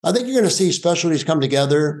I think you're going to see specialties come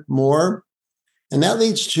together more. And that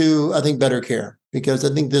leads to, I think, better care, because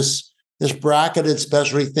I think this bracketed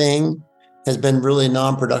specialty thing has been really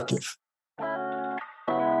non-productive.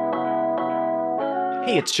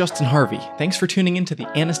 Hey, it's Justin Harvey. Thanks for tuning into the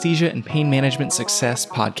Anesthesia and Pain Management Success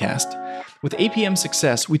podcast. With APM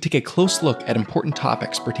Success, we take a close look at important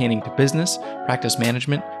topics pertaining to business, practice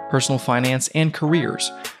management, personal finance, and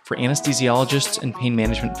careers for anesthesiologists and pain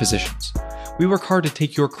management physicians. We work hard to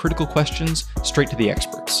take your critical questions straight to the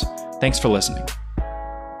experts. Thanks for listening.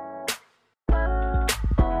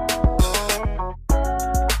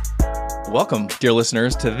 Welcome, dear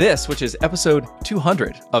listeners, to this, which is episode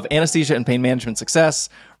 200 of Anesthesia and Pain Management Success.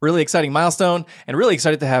 Really exciting milestone, and really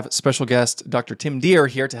excited to have special guest Dr. Tim Deer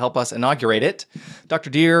here to help us inaugurate it. Dr.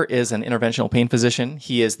 Deer is an interventional pain physician.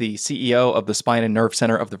 He is the CEO of the Spine and Nerve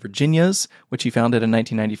Center of the Virginias, which he founded in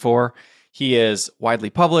 1994. He is widely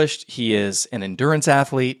published. He is an endurance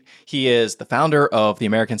athlete. He is the founder of the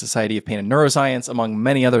American Society of Pain and Neuroscience, among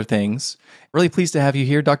many other things. Really pleased to have you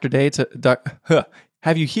here, Dr. Deer,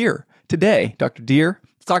 today, Dr. Deer,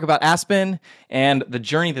 to talk about ASPN and the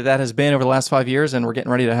journey that has been over the last 5 years, and we're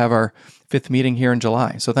getting ready to have our 5th meeting here in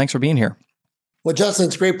July. So thanks for being here. Well, Justin,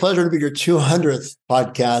 it's a great pleasure to be your 200th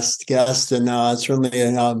podcast guest, and certainly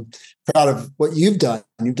proud of what you've done.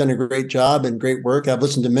 You've done a great job and great work. I've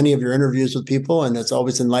listened to many of your interviews with people, and it's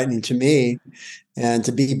always enlightening to me. And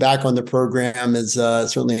to be back on the program is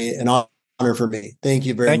certainly an honor for me. Thank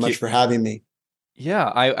you very much for having me. Yeah,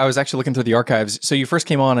 I was actually looking through the archives. So you first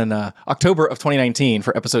came on in October of 2019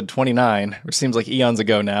 for episode 29, which seems like eons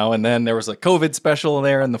ago now. And then there was a COVID special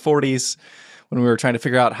there in the 40s when we were trying to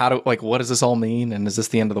figure out what does this all mean? And is this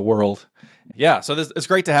the end of the world? Yeah, so it's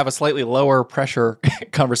great to have a slightly lower pressure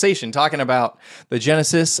conversation talking about the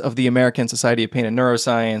genesis of the American Society of Pain and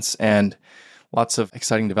Neuroscience and lots of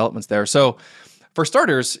exciting developments there. So for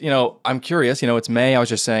starters, I'm curious, it's May. I was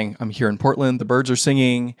just saying, I'm here in Portland. The birds are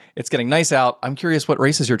singing. It's getting nice out. I'm curious what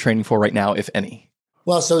races you're training for right now, if any.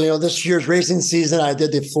 Well, so, this year's racing season, I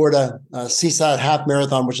did the Florida Seaside Half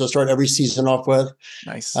Marathon, which I start every season off with.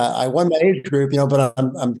 Nice. I won my age group, but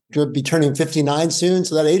I'm going to be turning 59 soon.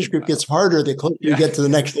 So that age group gets harder the closer you get to the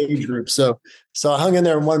next age group. So I hung in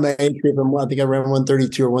there and won my age group. And I think I ran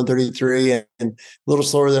 132 or 133 and a little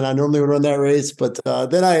slower than I normally would run that race. But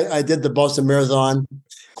then I did the Boston Marathon,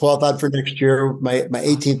 qualified for next year, my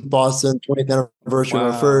 18th Boston, 20th anniversary of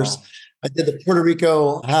our first. I did the Puerto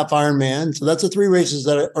Rico half Ironman. So that's the 3 races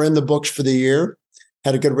that are in the books for the year.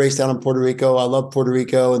 Had a good race down in Puerto Rico. I love Puerto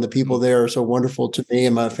Rico, and the people there are so wonderful to me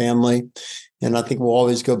and my family. And I think we'll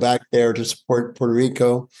always go back there to support Puerto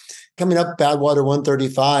Rico. Coming up, Badwater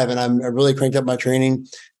 135, and I really cranked up my training.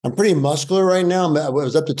 I'm pretty muscular right now. I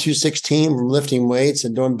was up to 216 from lifting weights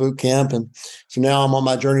and doing boot camp. And so now I'm on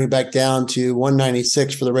my journey back down to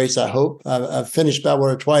 196 for the race, I hope. I've finished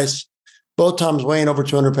Badwater twice. Both times weighing over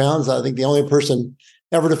 200 pounds. I think the only person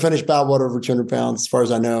ever to finish Badwater over 200 pounds, as far as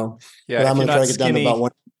I know. Yeah, but I'm going to try to get down to about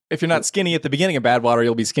 1. If you're not skinny at the beginning of Badwater,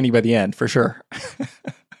 you'll be skinny by the end, for sure.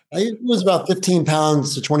 I was about 15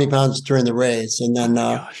 pounds to 20 pounds during the race, and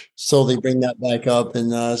then slowly bring that back up.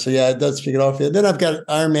 And it does pick it off. Then I've got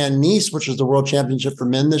Ironman Nice, which is the world championship for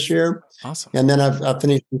men this year. Awesome. And then I've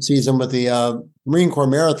finished the season with the Marine Corps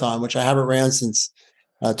Marathon, which I haven't ran since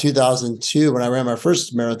 2002 when I ran my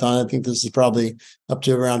first marathon. I think this is probably up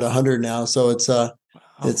to around 100 now. So it's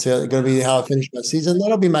going to be how I finish my season.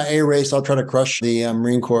 That'll be my A race. I'll try to crush the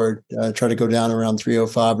Marine Corps, try to go down around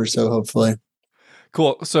 305 or so, hopefully.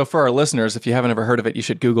 Cool. So for our listeners, if you haven't ever heard of it, you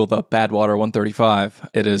should Google the Badwater 135.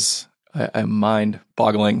 It is a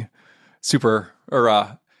mind-boggling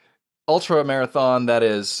ultra marathon that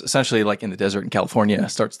is essentially like in the desert in California.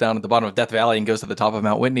 Starts down at the bottom of Death Valley and goes to the top of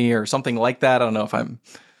Mount Whitney or something like that. I don't know if I'm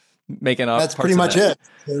making up. That's pretty much it.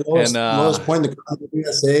 The lowest point in the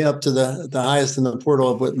USA up to the highest in the portal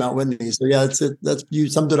of Mount Whitney. So yeah, that's you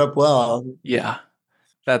summed it up well. Yeah,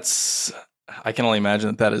 I can only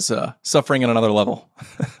imagine that is suffering on another level.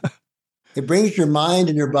 It brings your mind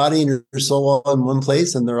and your body and your soul all in one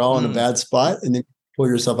place, and they're all in a bad spot, and then pull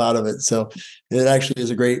yourself out of it. So it actually is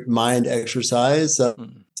a great mind exercise to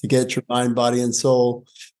get your mind, body, and soul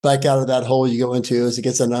back out of that hole you go into as it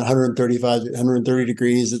gets on 130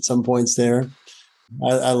 degrees at some points there.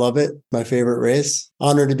 I love it. My favorite race.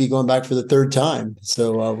 Honored to be going back for the 3rd time.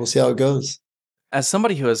 So we'll see how it goes. As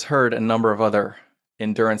somebody who has heard a number of other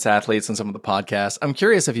endurance athletes on some of the podcasts, I'm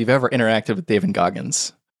curious if you've ever interacted with David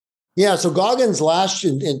Goggins. Yeah. So Goggins last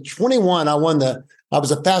year in 21, I was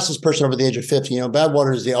the fastest person over the age of 50.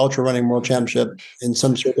 Badwater is the ultra running world championship in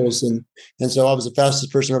some circles. And so I was the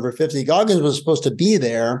fastest person over 50. Goggins was supposed to be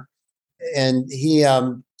there, and he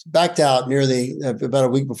backed out nearly about a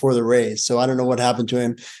week before the race. So I don't know what happened to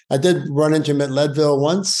him. I did run into him at Leadville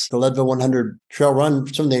once, the Leadville 100 trail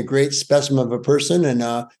run, something a great specimen of a person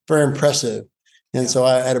and very impressive. And so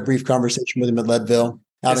I had a brief conversation with him at Leadville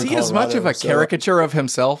out is in he Colorado. as much of a caricature of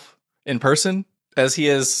himself in person as he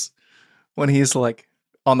is when he's like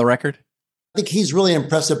on the record? I think he's really an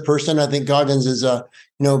impressive person. I think Goggins is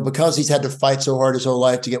because he's had to fight so hard his whole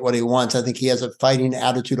life to get what he wants. I think he has a fighting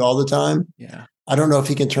attitude all the time. Yeah. I don't know if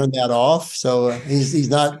he can turn that off. So he's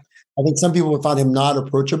not, I think some people would find him not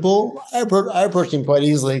approachable. I approach him quite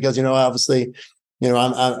easily because, obviously,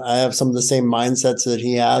 I have some of the same mindsets that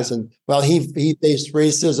he has. And he faced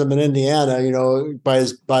racism in Indiana, by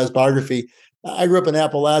his biography. I grew up in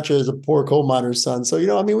Appalachia as a poor coal miner's son. So,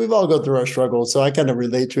 we've all gone through our struggles. So I kind of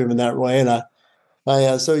relate to him in that way. And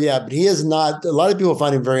but he is not, a lot of people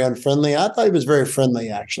find him very unfriendly. I thought he was very friendly,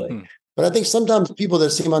 actually. But I think sometimes people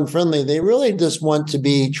that seem unfriendly, they really just want to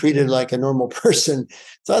be treated like a normal person.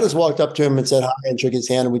 So I just walked up to him and said hi and shook his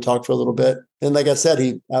hand, and we talked for a little bit. And like I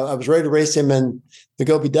said, I was ready to race him in the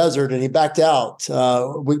Gobi Desert, and he backed out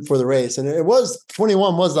a week before the race. And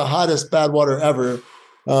 21 was the hottest Badwater ever.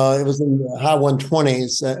 It was in the high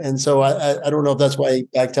 120s. And so I don't know if that's why he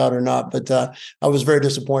backed out or not, but I was very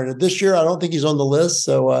disappointed. This year, I don't think he's on the list.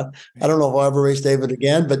 So I don't know if I'll ever race David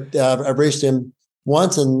again, but I've raced him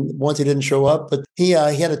once he didn't show up, but he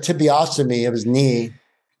had a tibiastomy of his knee.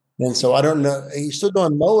 And so I don't know, he's still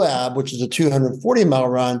doing Moab, which is a 240-mile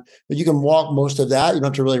run, but you can walk most of that. You don't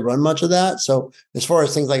have to really run much of that. So as far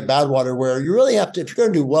as things like Badwater, where you really have to, if you're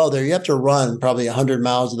going to do well there, you have to run probably 100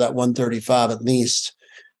 miles of that 135 at least.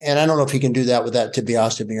 And I don't know if he can do that with that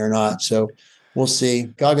tibiastomy or not. So we'll see.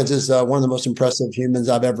 Goggins is one of the most impressive humans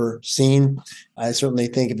I've ever seen. I certainly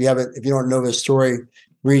think if you don't know his story,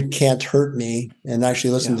 read Can't Hurt Me and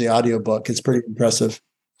actually listen to the audiobook. It's pretty impressive.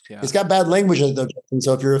 Yeah. It's got bad language in it, though. And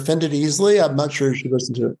so if you're offended easily, I'm not sure you should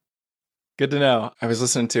listen to it. Good to know. I was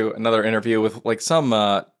listening to another interview with like some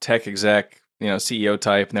tech exec, CEO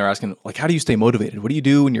type, and they're asking like, how do you stay motivated? What do you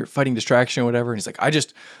do when you're fighting distraction or whatever? And he's like,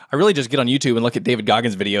 I really just get on YouTube and look at David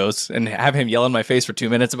Goggins videos and have him yell in my face for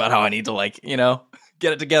 2 minutes about how I need to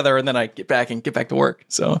get it together. And then I get back to work.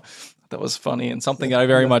 So that was funny and something that I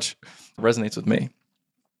very much resonates with me.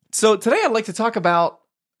 So today I'd like to talk about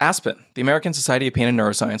ASPN, the American Society of Pain and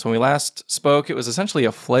Neuroscience. When we last spoke, it was essentially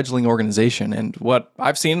a fledgling organization. And what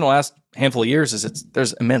I've seen in the last handful of years is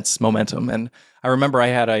there's immense momentum. And I remember I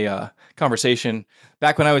had a conversation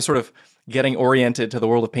back when I was sort of getting oriented to the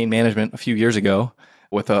world of pain management a few years ago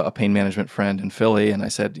with a pain management friend in Philly. And I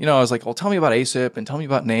said, I was like, well, tell me about ASIP and tell me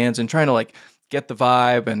about NANS and trying to get the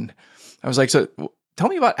vibe. And I was like, so tell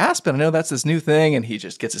me about ASPN. I know that's this new thing. And he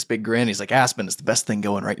just gets this big grin. He's like, ASPN is the best thing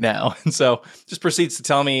going right now. And so just proceeds to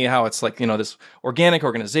tell me how it's this organic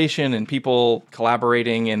organization and people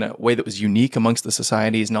collaborating in a way that was unique amongst the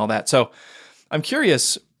societies and all that. So I'm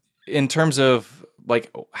curious in terms of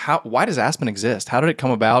why does ASPN exist? How did it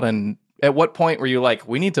come about? And at what point were you like,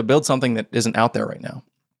 we need to build something that isn't out there right now?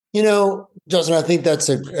 Justin, I think that's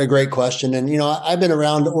a great question. And, I've been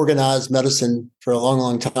around organized medicine for a long,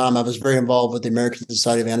 long time. I was very involved with the American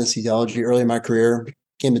Society of Anesthesiology early in my career,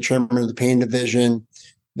 became the chairman of the pain division,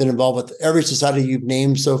 been involved with every society you've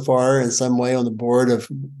named so far in some way on the board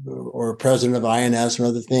or president of INS and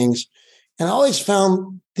other things. And I always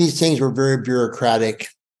found these things were very bureaucratic.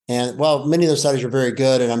 And while many of those societies are very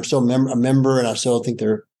good, and I'm still a member, and I still think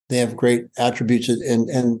they have great attributes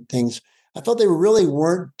and things, I felt they really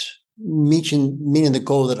weren't meeting the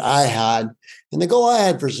goal that I had. And the goal I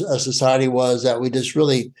had for a society was that we just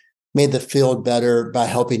really made the field better by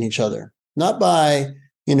helping each other, not by,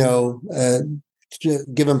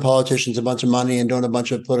 giving politicians a bunch of money and doing a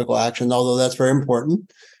bunch of political action, although that's very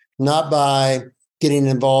important, not by getting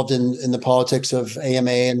involved in the politics of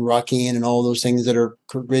AMA and Rockin and all those things that are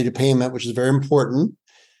related to payment, which is very important.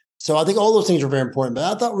 So I think all those things are very important.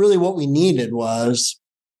 But I thought really what we needed was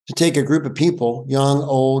to take a group of people, young,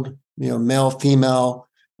 old, male, female,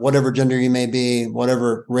 whatever gender you may be,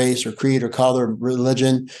 whatever race or creed or color,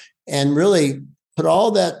 religion, and really put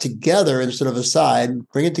all that together instead of aside,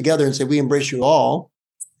 bring it together and say, we embrace you all.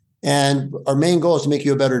 And our main goal is to make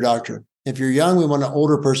you a better doctor. If you're young, we want an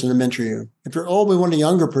older person to mentor you. If you're old, we want a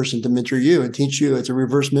younger person to mentor you and teach you. It's a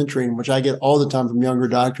reverse mentoring, which I get all the time from younger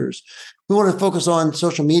doctors. We want to focus on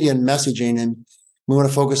social media and messaging, and we want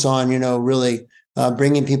to focus on, really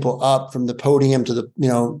bringing people up from the podium to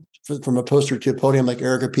the, from a poster to a podium like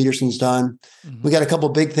Erica Peterson's done. Mm-hmm. We got a couple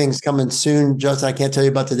of big things coming soon. Just I can't tell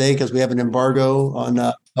you about today because we have an embargo on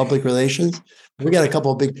public relations. We got a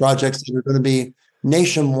couple of big projects that are going to be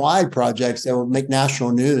nationwide projects that will make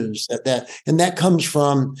national news. And that comes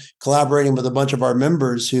from collaborating with a bunch of our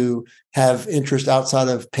members who have interest outside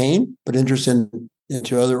of pain, but interest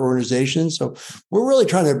into other organizations. So we're really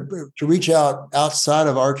trying to reach out outside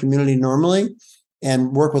of our community normally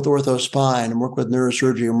and work with ortho spine and work with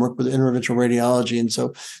neurosurgery and work with interventional radiology. And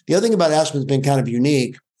so the other thing about Aspen has been kind of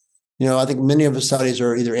unique. I think many of the studies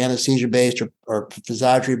are either anesthesia-based or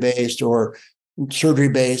physiatry-based or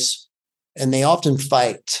surgery-based, and they often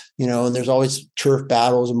fight, and there's always turf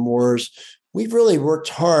battles and wars. We've really worked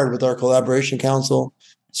hard with our collaboration council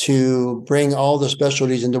to bring all the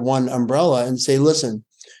specialties into one umbrella and say, listen,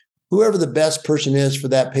 whoever the best person is for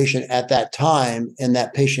that patient at that time in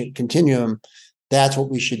that patient continuum, that's what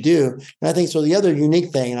we should do. And I think so. The other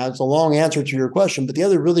unique thing, and it's a long answer to your question, but the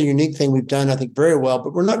other really unique thing we've done, I think, very well,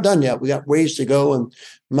 but we're not done yet. We got ways to go and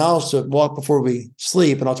miles to walk before we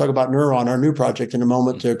sleep. And I'll talk about Neuron, our new project, in a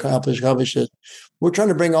moment to accomplish this. We're trying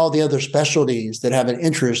to bring all the other specialties that have an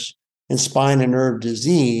interest in spine and nerve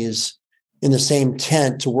disease in the same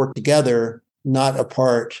tent to work together, not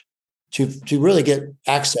apart, to really get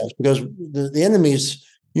access, because the enemy is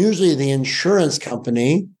usually the insurance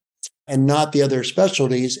company and not the other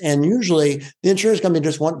specialties. And usually the insurance company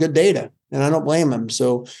just want good data, and I don't blame them.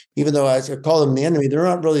 So even though I call them the enemy, they're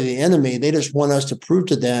not really the enemy. They just want us to prove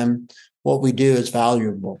to them what we do is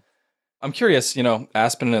valuable. I'm curious,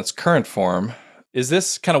 Aspen in its current form, is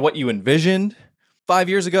this kind of what you envisioned 5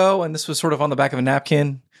 years ago? And this was sort of on the back of a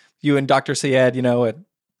napkin, you and Dr. Syed, at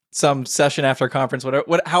some session after a conference,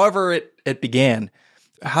 however it began.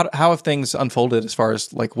 How have things unfolded as far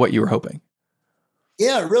as like what you were hoping?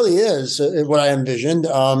 Yeah, it really is what I envisioned.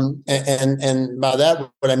 And by that,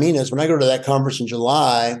 what I mean is when I go to that conference in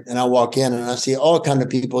July and I walk in and I see all kinds of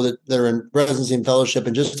people that are in residency and fellowship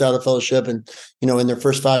and just out of fellowship and, in their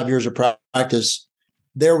first 5 years of practice,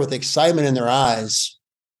 they're with excitement in their eyes,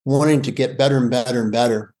 wanting to get better and better and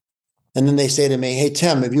better. And then they say to me, hey,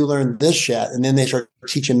 Tim, have you learned this yet? And then they start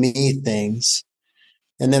teaching me things.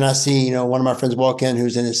 And then I see, one of my friends walk in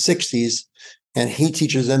who's in his 60s, and he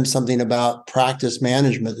teaches them something about practice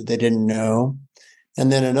management that they didn't know. And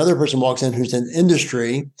then another person walks in who's in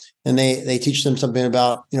industry, and they teach them something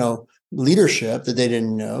about, leadership that they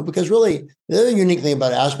didn't know. Because really, the other unique thing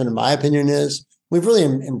about Aspen, in my opinion, is we've really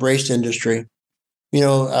embraced industry.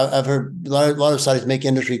 I've heard a lot of studies make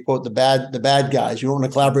industry, quote, the bad guys. You don't want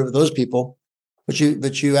to collaborate with those people, but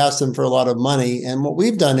you ask them for a lot of money. And what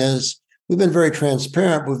we've done is we've been very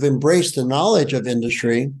transparent. We've embraced the knowledge of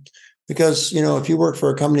industry. Because, if you work for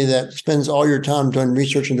a company that spends all your time doing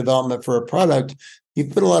research and development for a product, you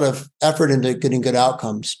put a lot of effort into getting good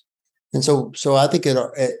outcomes. And so I think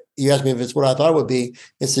you asked me if it's what I thought it would be.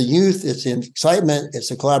 It's the youth, it's the excitement, it's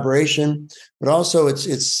the collaboration, but also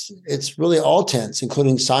it's really all tents,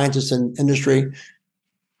 including scientists in industry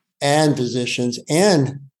and physicians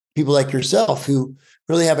and people like yourself who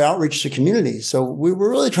really have outreach to communities. So we're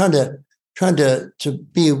really trying to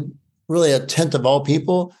be really a tent of all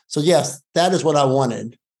people. So yes, that is what I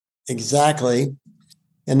wanted. Exactly.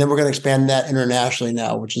 And then we're going to expand that internationally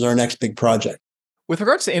now, which is our next big project. With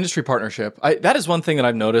regards to industry partnership, that is one thing that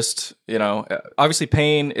I've noticed, obviously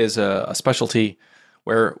pain is a specialty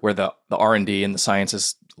where the R&D and the science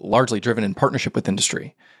is largely driven in partnership with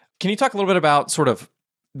industry. Can you talk a little bit about sort of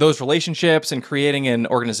those relationships and creating an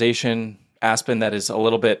organization, Aspen, that is a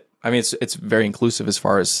little bit, it's very inclusive as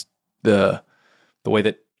far as the way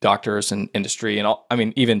that doctors and industry and all,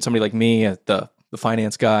 even somebody like me, the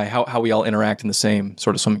finance guy, how we all interact in the same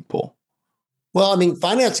sort of swimming pool. Well,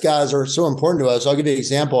 finance guys are so important to us. I'll give you an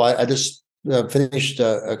example. I just finished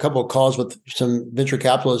a couple of calls with some venture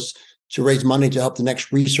capitalists to raise money to help the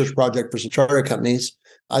next research project for some charter companies.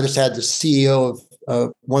 I just had the CEO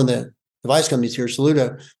of one of the device companies here,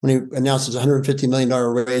 Saluda, when he announced his $150 million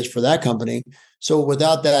raise for that company. So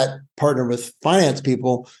without that partner with finance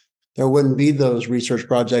people, there wouldn't be those research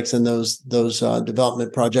projects and those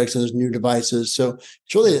development projects and those new devices. So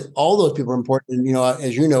it's really all those people are important. And,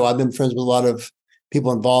 as you know, I've been friends with a lot of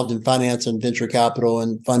people involved in finance and venture capital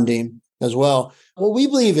and funding as well. What we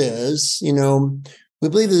believe is, we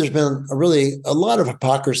believe that there's been a lot of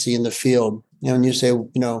hypocrisy in the field. And you say,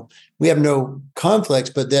 we have no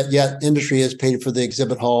conflicts, but that yet industry has paid for the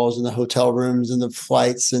exhibit halls and the hotel rooms and the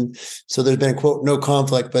flights. And so there's been, quote, no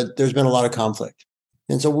conflict, but there's been a lot of conflict.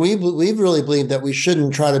 And so we really believe that we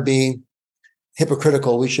shouldn't try to be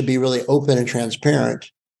hypocritical. We should be really open and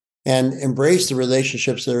transparent and embrace the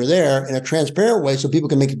relationships that are there in a transparent way so people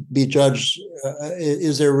can be judged.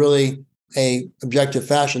 Is there really a objective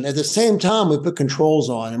fashion? At the same time, we put controls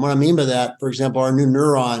on. And what I mean by that, for example, our new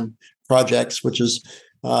Neuron projects, which is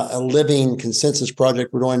a living consensus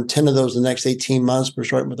project. We're doing 10 of those in the next 18 months. We're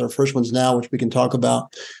starting with our first ones now, which we can talk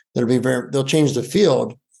about. They'll change the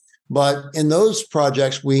field. But in those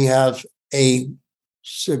projects, we have a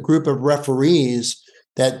group of referees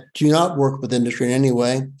that do not work with industry in any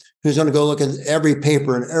way, who's going to go look at every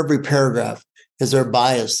paper and every paragraph. Is there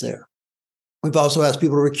bias there? We've also asked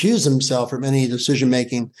people to recuse themselves from any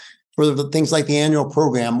decision-making for the things like the annual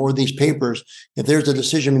program or these papers. If there's a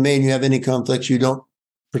decision made and you have any conflicts, you don't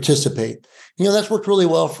participate. That's worked really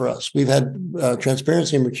well for us. We've had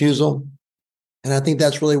transparency and recusal, and I think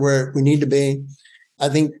that's really where we need to be. I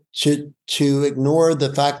think to ignore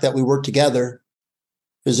the fact that we work together,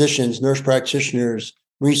 physicians, nurse practitioners,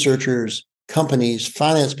 researchers, companies,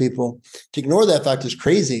 finance people, to ignore that fact is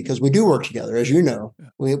crazy because we do work together, as you know.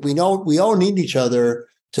 We know we all need each other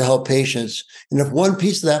to help patients. And if one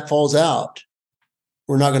piece of that falls out,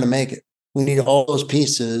 we're not going to make it. We need all those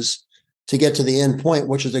pieces to get to the end point,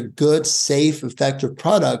 which is a good, safe, effective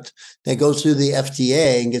product that goes through the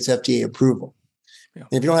FDA and gets FDA approval. Yeah.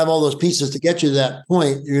 And if you don't have all those pieces to get you to that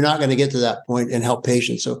point, you're not going to get to that point and help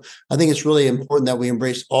patients. So I think it's really important that we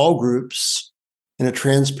embrace all groups in a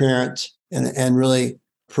transparent and really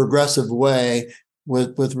progressive way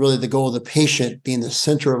with really the goal of the patient being the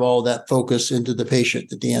center of all that focus into the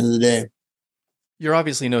patient at the end of the day. You're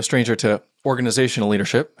obviously no stranger to organizational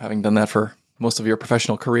leadership, having done that for most of your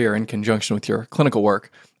professional career in conjunction with your clinical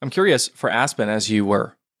work. I'm curious for Aspen, as you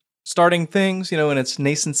were starting things, in its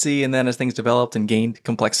nascency, and then as things developed and gained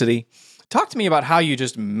complexity, talk to me about how you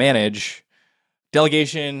just manage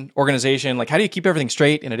delegation, organization. Like, how do you keep everything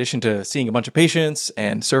straight in addition to seeing a bunch of patients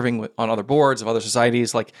and serving on other boards of other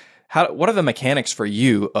societies? Like, what are the mechanics for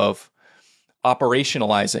you of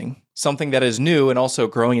operationalizing something that is new and also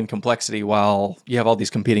growing in complexity while you have all these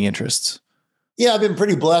competing interests? Yeah, I've been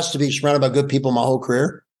pretty blessed to be surrounded by good people my whole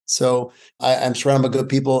career. So I'm surrounded by good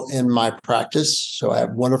people in my practice. So I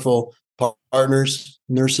have wonderful partners,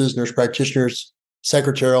 nurses, nurse practitioners,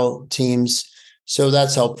 secretarial teams. So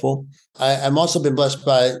that's helpful. I'm also been blessed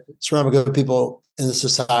by surrounded by good people in the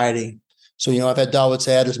society. So, I've had Dawood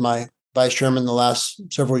Sayed as my vice chairman the last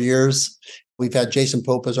several years. We've had Jason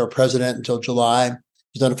Pope as our president until July.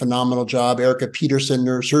 He's done a phenomenal job. Erica Peterson,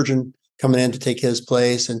 neurosurgeon, coming in to take his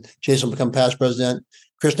place, and Jason will become past president.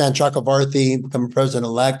 Krishnan Chakravarthi become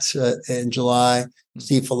president-elect in July.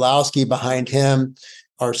 Steve Falowski behind him.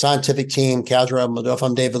 Our scientific team, Kazra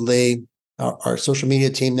Madofam, David Lee. Our social media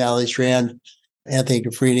team, Natalie Strand, Anthony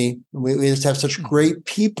Gafridi. We just have such great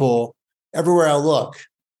people everywhere I look,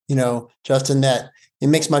 Justin, that it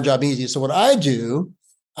makes my job easy. So what I do,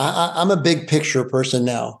 I'm a big picture person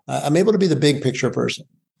now. I'm able to be the big picture person.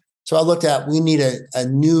 So I looked at, we need a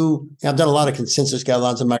new, I've done a lot of consensus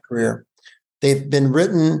guidelines in my career. They've been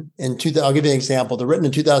written I'll give you an example. They're written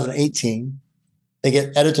in 2018. They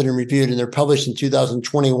get edited and reviewed, and they're published in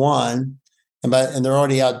 2021, and they're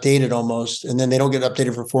already outdated almost, and then they don't get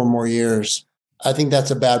updated for 4 more years. I think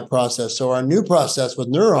that's a bad process. So our new process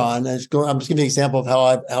with Neuron, I'm just giving you an example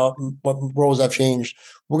of what roles I've changed.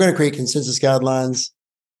 We're going to create consensus guidelines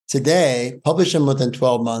today, publish them within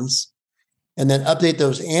 12 months, and then update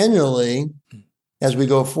those annually as we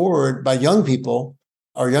go forward by young people,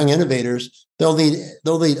 our young innovators. They'll lead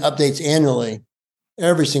updates annually,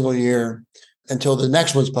 every single year until the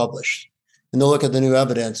next one's published, and they'll look at the new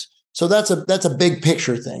evidence. So that's a big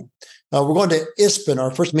picture thing. We're going to ASPN,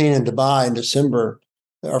 our first meeting in Dubai in December,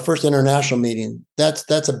 our first international meeting.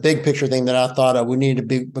 That's a big picture thing that I thought we need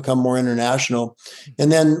to become more international.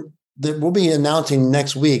 And then we'll be announcing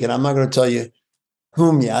next week, and I'm not going to tell you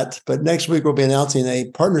whom yet, but next week we'll be announcing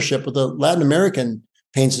a partnership with the Latin American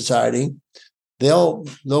Pain Society. They'll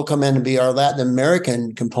come in and be our Latin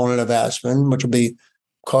American component of Aspen, which will be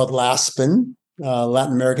called LASPN,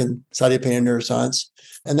 Latin American Society of Pain and Neuroscience.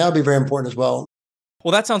 And that'll be very important as well.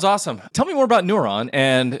 Well, that sounds awesome. Tell me more about Neuron.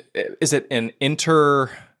 And is it an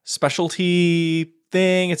inter-specialty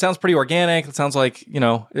thing? It sounds pretty organic. It sounds like,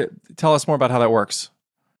 tell us more about how that works.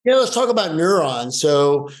 Yeah, let's talk about Neuron.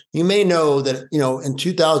 So you may know that, in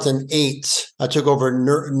 2008, I took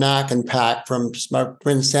over NAC and PAC from my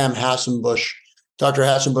friend Sam Hassenbusch. Dr.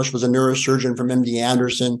 Hassenbusch was a neurosurgeon from MD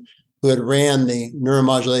Anderson who had ran the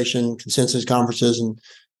neuromodulation consensus conferences and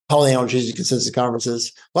polyanalysis consensus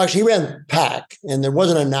conferences. Well, actually, he ran PAC, and there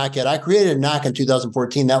wasn't a NAC yet. I created a NAC in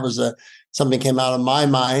 2014. That was something that came out of my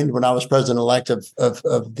mind when I was president-elect of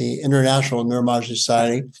the International Neuromodulation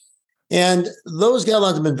Society. And those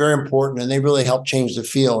guidelines have been very important, and they really helped change the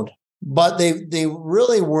field. But they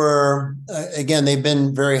really were, again, they've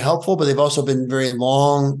been very helpful, but they've also been very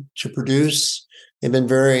long to produce. They've been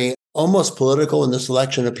very almost political in the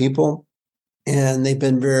selection of people. and they've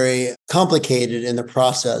been very complicated in the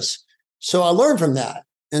process. So I learned from that.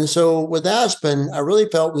 And so with Aspen, I really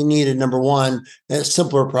felt we needed, number one, a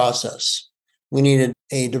simpler process. We needed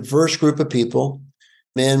a diverse group of people,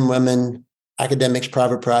 men, women, academics,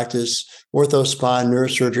 private practice, ortho, spine,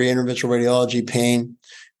 neurosurgery, interventional radiology, pain.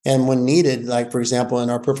 And when needed, like, for example, in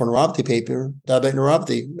our peripheral neuropathy paper, diabetic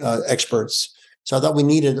neuropathy experts. So I thought we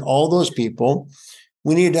needed all those people.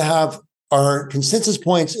 We needed to have our consensus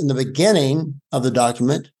points in the beginning of the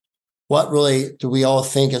document. What really do we all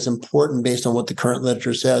think is important based on what the current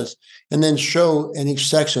literature says? And then show in each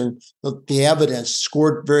section the evidence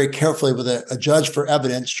scored very carefully with a judge for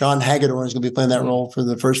evidence. John Hagedorn is going to be playing that role for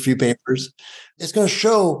the first few papers. It's going to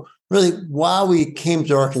show really why we came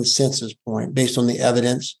to our consensus point based on the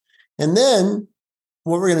evidence. And then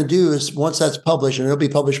what we're going to do is, once that's published, and it'll be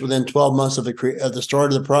published within 12 months of the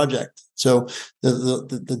start of the project. So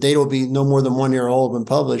the data will be no more than 1 year old when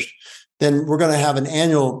published. Then we're going to have an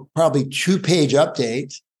annual, probably 2-page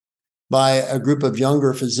update by a group of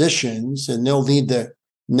younger physicians, and they'll lead the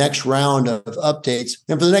next round of updates.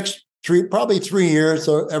 And for the next probably 3 years,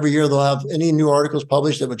 so every year they'll have any new articles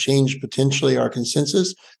published that would change potentially our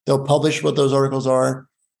consensus. They'll publish what those articles are,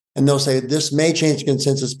 and they'll say, this may change the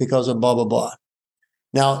consensus because of blah, blah, blah.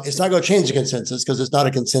 Now, it's not going to change the consensus because it's not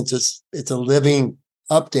a consensus. It's a living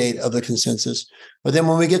update of the consensus. But then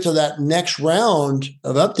when we get to that next round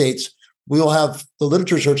of updates, we will have the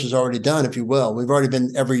literature search is already done, if you will. We've already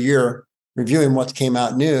been every year reviewing what came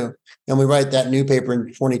out new, and we write that new paper in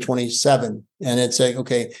 2027. And it's like,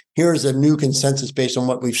 okay, here's a new consensus based on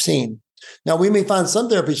what we've seen. Now, we may find some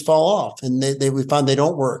therapies fall off, and we find they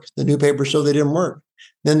don't work. The new papers show they didn't work.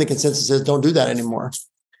 Then the consensus says don't do that anymore.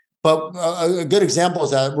 But a good example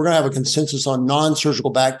is that we're going to have a consensus on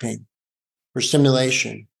non-surgical back pain for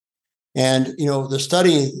stimulation. And, the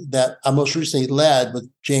study that I most recently led with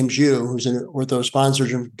James Yu, who's an ortho spine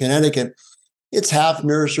surgeon from Connecticut, it's half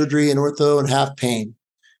neurosurgery and ortho and half pain.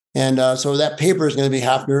 And so that paper is going to be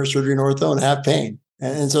half neurosurgery and ortho and half pain.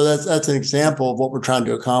 And so that's an example of what we're trying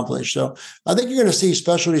to accomplish. So I think you're going to see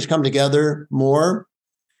specialties come together more.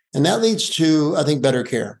 And that leads to, I think, better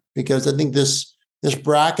care, because I think this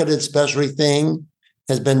bracketed specialty thing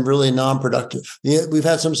has been really non-productive. We've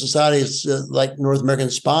had some societies like North American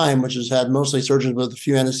Spine, which has had mostly surgeons with a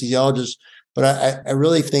few anesthesiologists. But I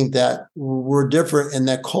really think that we're different in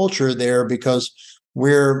that culture there, because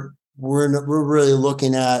we're really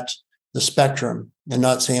looking at the spectrum and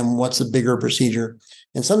not saying what's the bigger procedure.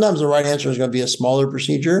 And sometimes the right answer is going to be a smaller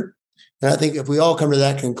procedure. And I think if we all come to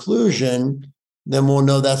that conclusion, then we'll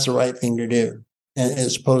know that's the right thing to do,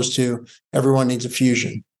 as opposed to everyone needs a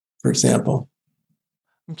fusion, for example.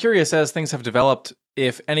 I'm curious, as things have developed,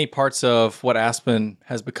 if any parts of what Aspen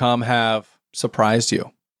has become have surprised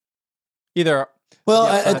you, either the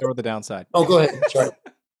upside or the downside. Oh, go ahead. Sorry.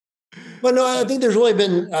 Well, no, I think there's really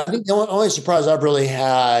been, I think the only surprise I've really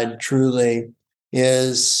had truly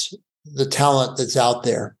is the talent that's out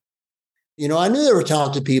there. I knew there were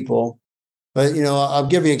talented people, but, I'll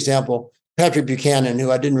give you an example. Patrick Buchanan,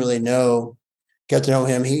 who I didn't really know, got to know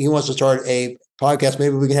him. He wants to start a podcast.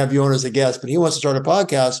 Maybe we can have you on as a guest, but he wants to start a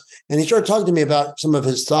podcast. And he started talking to me about some of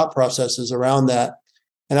his thought processes around that.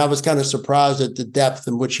 And I was kind of surprised at the depth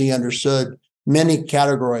in which he understood many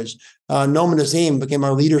categories. Noman Azim became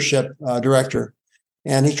our leadership director.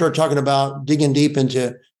 And he started talking about digging deep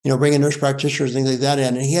into, bringing nurse practitioners, things like that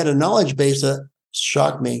in. And he had a knowledge base that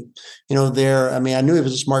shocked me. I knew he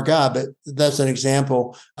was a smart guy, but that's an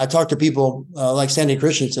example. I talked to people like Sandy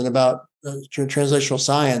Christensen about translational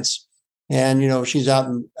science. And, she's out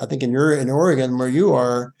in Oregon where you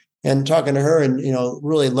are, and talking to her and,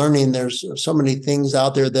 really learning there's so many things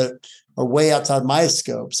out there that are way outside my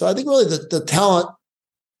scope. So I think really the talent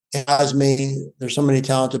has me. There's so many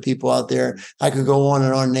talented people out there. I could go on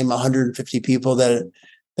and name 150 people that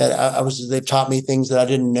they've taught me things that I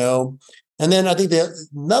didn't know. And then I think that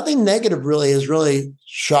nothing negative really has really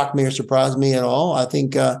shocked me or surprised me at all. I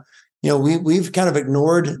think, we've kind of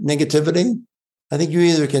ignored negativity. I think you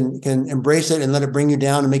either can embrace it and let it bring you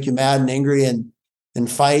down and make you mad and angry and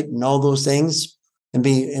fight and all those things and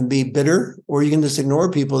be bitter, or you can just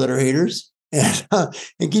ignore people that are haters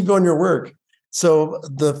and keep doing your work. So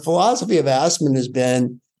the philosophy of Aspen has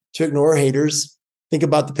been to ignore haters, think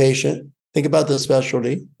about the patient, think about the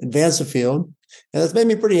specialty, advance the field. And that's made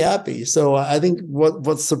me pretty happy. So I think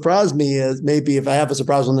what surprised me is, maybe if I have a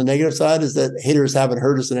surprise on the negative side, is that haters haven't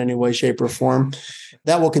hurt us in any way, shape, or form.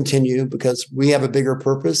 That will continue because we have a bigger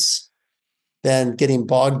purpose than getting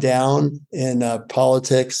bogged down in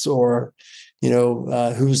politics or,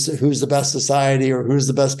 who's the best society or who's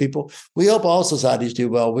the best people. We hope all societies do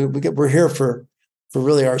well. We're here for for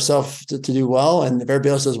really ourselves to do well. And if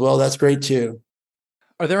everybody else does well, that's great too.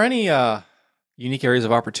 Are there any unique areas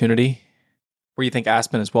of opportunity where you think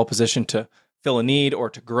Aspen is well positioned to fill a need or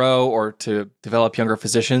to grow or to develop younger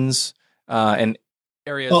physicians, and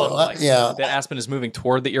areas of yeah, that Aspen is moving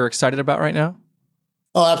toward that you're excited about right now?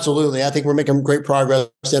 Oh, absolutely. I think we're making great progress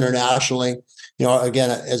internationally. Again,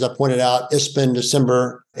 as I pointed out, ASPN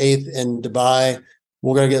December 8th in Dubai.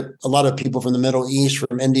 We're going to get a lot of people from the Middle East,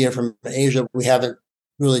 from India, from Asia we haven't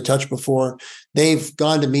really touched before. They've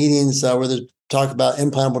gone to meetings where they talk about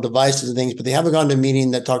implantable devices and things, but they haven't gone to a meeting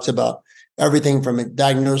that talks about everything from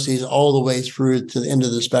diagnoses all the way through to the end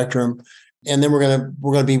of the spectrum. And then we're going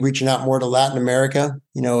to be reaching out more to Latin America.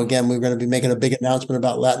 Again, we're going to be making a big announcement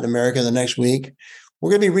about Latin America the next week. We're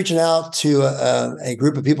going to be reaching out to a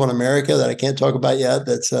group of people in America that I can't talk about yet.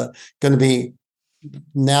 That's going to be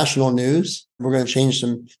national news. We're going to change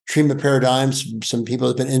some treatment paradigms. Some people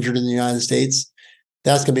have been injured in the United States.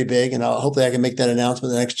 That's going to be big, and hopefully I can make that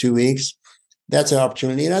announcement in the next 2 weeks. That's an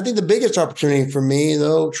opportunity. And I think the biggest opportunity for me,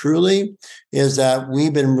 though, truly, is that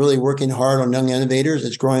we've been really working hard on young innovators.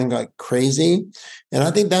 It's growing like crazy. And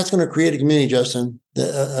I think that's going to create a community, Justin,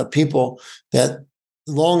 people that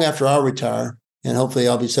long after I retire, and hopefully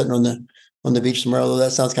I'll be sitting on the beach somewhere, although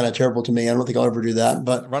that sounds kind of terrible to me. I don't think I'll ever do that.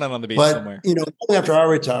 But running on the beach somewhere. Long after I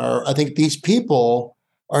retire, I think these people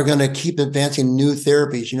are going to keep advancing new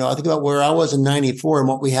therapies. I think about where I was in 94 and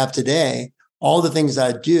what we have today, all the things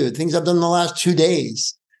I do, things I've done in the last 2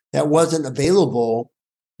 days that wasn't available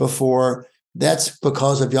before. That's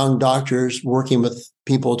because of young doctors working with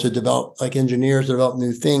people to develop, like engineers, to develop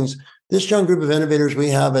new things. This young group of innovators we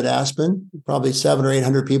have at Aspen, probably 700 or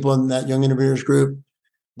 800 people in that young innovators group,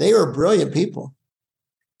 they are brilliant people.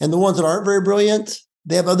 And the ones that aren't very brilliant,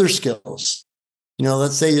 they have other skills.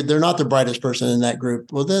 Let's say they're not the brightest person in that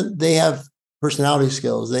group. Well, then they have personality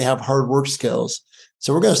skills. They have hard work skills.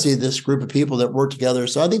 So we're going to see this group of people that work together.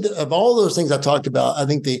 So I think that of all those things I talked about, I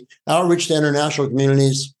think the outreach to international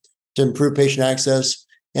communities to improve patient access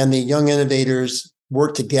and the young innovators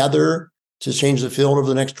work together to change the field over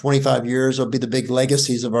the next 25 years will be the big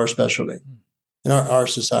legacies of our specialty and our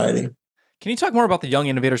society. Can you talk more about the Young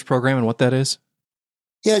Innovators Program and what that is?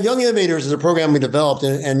 Yeah, Young Innovators is a program we developed,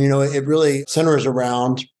 and it really centers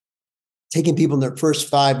around taking people in their first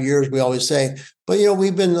 5 years, we always say. But,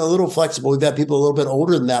 we've been a little flexible. We've had people a little bit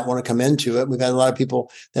older than that want to come into it. We've had a lot of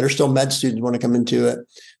people that are still med students want to come into it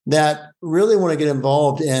that really want to get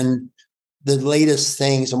involved in the latest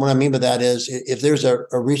things. And what I mean by that is if there's a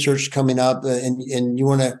research coming up and you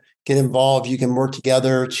want to get involved, you can work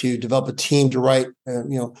together to develop a team to write,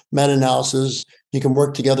 meta-analysis. You can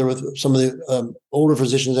work together with some of the older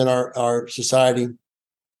physicians in our society,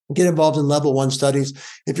 get involved in level 1 studies.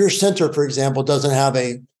 If your center, for example, doesn't have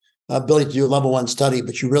a ability to do a level 1 study,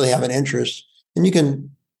 but you really have an interest, then you can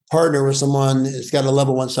partner with someone that's got a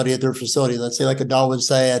level 1 study at their facility. Let's say like a Darwin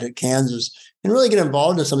Sayed at Kansas, and really get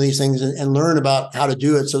involved in some of these things and learn about how to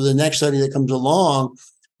do it. So the next study that comes along,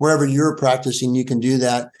 wherever you're practicing, you can do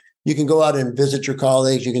that. You can go out and visit your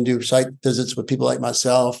colleagues. You can do site visits with people like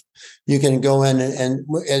myself. You can go in and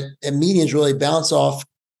at meetings really bounce off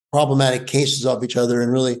problematic cases off each other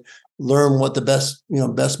and really learn what the best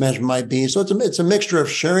management might be. So it's a mixture of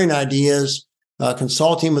sharing ideas,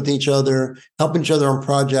 consulting with each other, helping each other on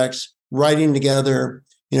projects, writing together,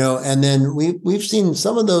 and then we've seen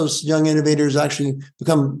some of those young innovators actually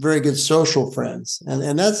become very good social friends.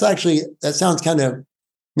 And that sounds kind of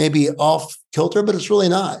maybe off kilter, but it's really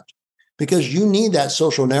not, because you need that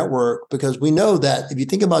social network, because we know that if you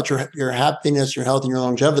think about your happiness, your health, and your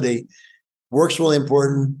longevity, work's really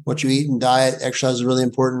important. What you eat and diet, exercise is really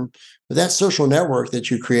important. But that social network that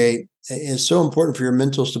you create is so important for your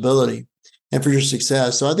mental stability and for your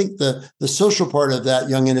success. So I think the social part of that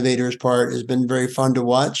young innovators part has been very fun to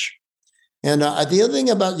watch. And the other thing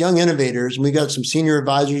about young innovators, we got some senior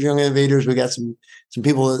advisors, young innovators, we got some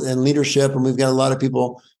people in leadership, and we've got a lot of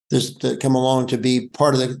people that come along to be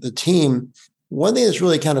part of the team. One thing that's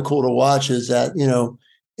really kind of cool to watch is that,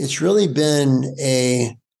 it's really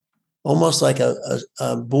been almost like a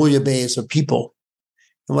bouillabaisse of people.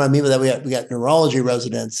 And what I mean by that, we got neurology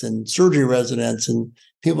residents and surgery residents and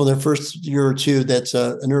people in their first year or two that's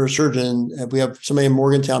a neurosurgeon. We have somebody in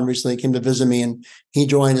Morgantown recently came to visit me, and he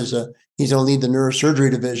joined he's going to lead the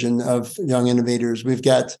neurosurgery division of Young Innovators. We've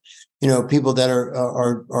got, people that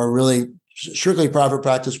are really strictly private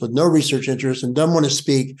practice with no research interest and don't want to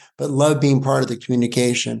speak, but love being part of the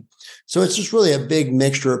communication. So it's just really a big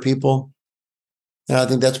mixture of people. And I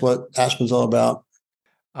think that's what Aspen's all about.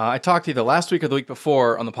 I talked to you the last week or the week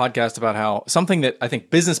before on the podcast about how something that I think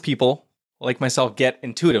business people like myself get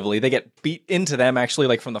intuitively, they get beat into them actually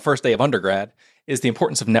like from the first day of undergrad, is the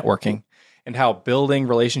importance of networking and how building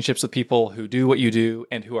relationships with people who do what you do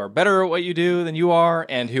and who are better at what you do than you are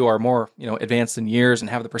and who are more, advanced in years and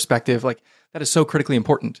have the perspective, like that is so critically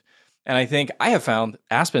important. And I think I have found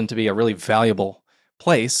Aspen to be a really valuable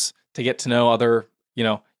place to get to know other,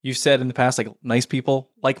 you've said in the past, like nice people,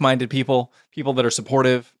 like-minded people, people that are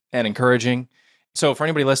supportive and encouraging. So for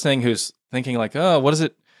anybody listening who's thinking like, oh, what does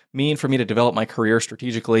it mean for me to develop my career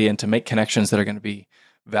strategically and to make connections that are going to be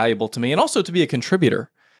valuable to me and also to be a contributor?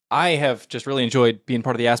 I have just really enjoyed being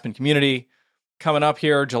part of the Aspen community. Coming up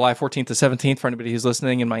here, July 14th to 17th, for anybody who's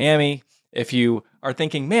listening in Miami, if you are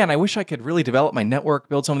thinking, man, I wish I could really develop my network,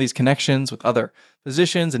 build some of these connections with other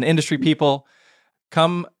physicians and industry people,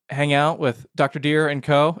 come hang out with Dr. Deere and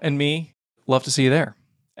co. and me. Love to see you there.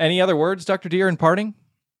 Any other words, Dr. Deere, in parting?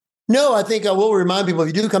 No, I think I will remind people, if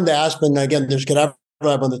you do come to Aspen, again, there's Cadaver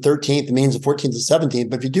Lab on the 13th, it means the 14th to 17th.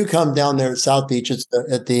 But if you do come down there at South Beach, it's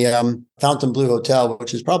at the Fountain Blue Hotel,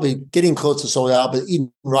 which is probably getting close to sold out. But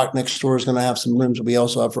Eden Rock next door is going to have some rooms that we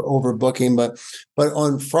also have for overbooking. But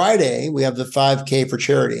on Friday, we have the 5K for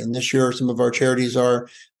charity. And this year, some of our charities are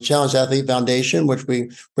Challenge Athlete Foundation, which we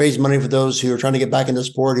raise money for those who are trying to get back into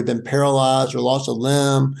sport, who've been paralyzed or lost a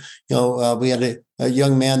limb. We had a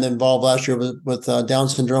young man that involved last year with Down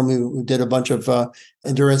syndrome who did a bunch of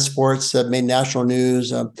endurance sports that made national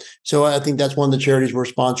news. So I think that's one of the charities we're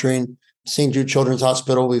sponsoring. St. Jude Children's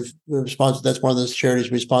Hospital, we've sponsored. That's one of those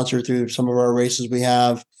charities we sponsor through some of our races we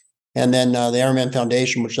have. And then the Ironman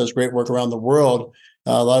Foundation, which does great work around the world.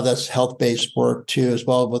 A lot of that's health-based work too, as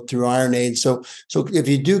well, but through IronAid. So if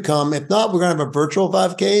you do come, if not, we're going to have a virtual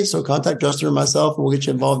 5K. So contact Justin or myself, and we'll get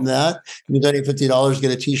you involved in that. You donate $50,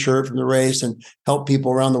 get a T-shirt from the race, and help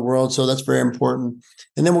people around the world. So that's very important.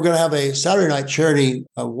 And then we're going to have a Saturday night charity,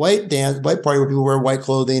 a white party where people wear white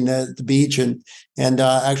clothing at the beach, and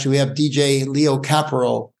actually we have DJ Leo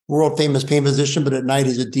Caporal, world famous pain physician, but at night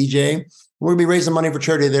he's a DJ. We're going to be raising money for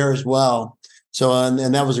charity there as well. So,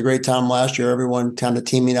 and that was a great time last year, everyone kind of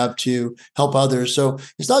teaming up to help others. So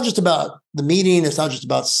it's not just about the meeting. It's not just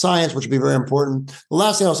about science, which will be very important. The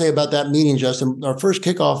last thing I'll say about that meeting, Justin, our first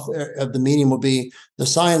kickoff of the meeting will be the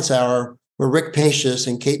science hour, where Rick Pacious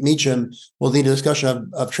and Kate Meacham will lead a discussion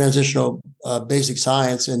of transitional basic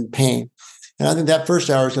science and pain. And I think that first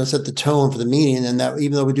hour is going to set the tone for the meeting. And that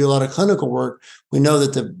even though we do a lot of clinical work, we know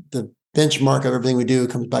that the benchmark of everything we do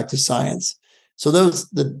comes back to science. So those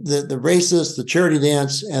the races, the charity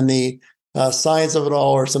dance, and the science of it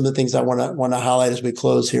all are some of the things I want to highlight as we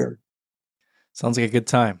close here. Sounds like a good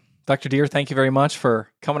time. Dr. Deere, thank you very much for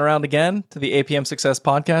coming around again to the APM Success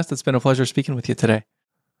Podcast. It's been a pleasure speaking with you today.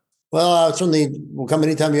 Well, I certainly will come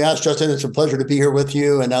anytime you ask, Justin. It's a pleasure to be here with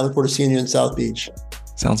you, and I look forward to seeing you in South Beach.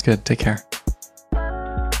 Sounds good. Take care.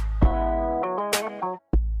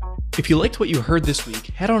 If you liked what you heard this week,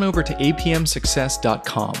 head on over to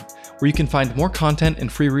apmsuccess.com, where you can find more content and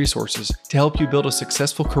free resources to help you build a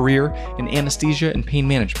successful career in anesthesia and pain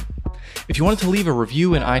management. If you wanted to leave a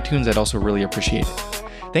review in iTunes, I'd also really appreciate it.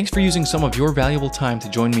 Thanks for using some of your valuable time to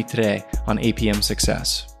join me today on APM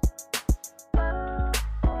Success.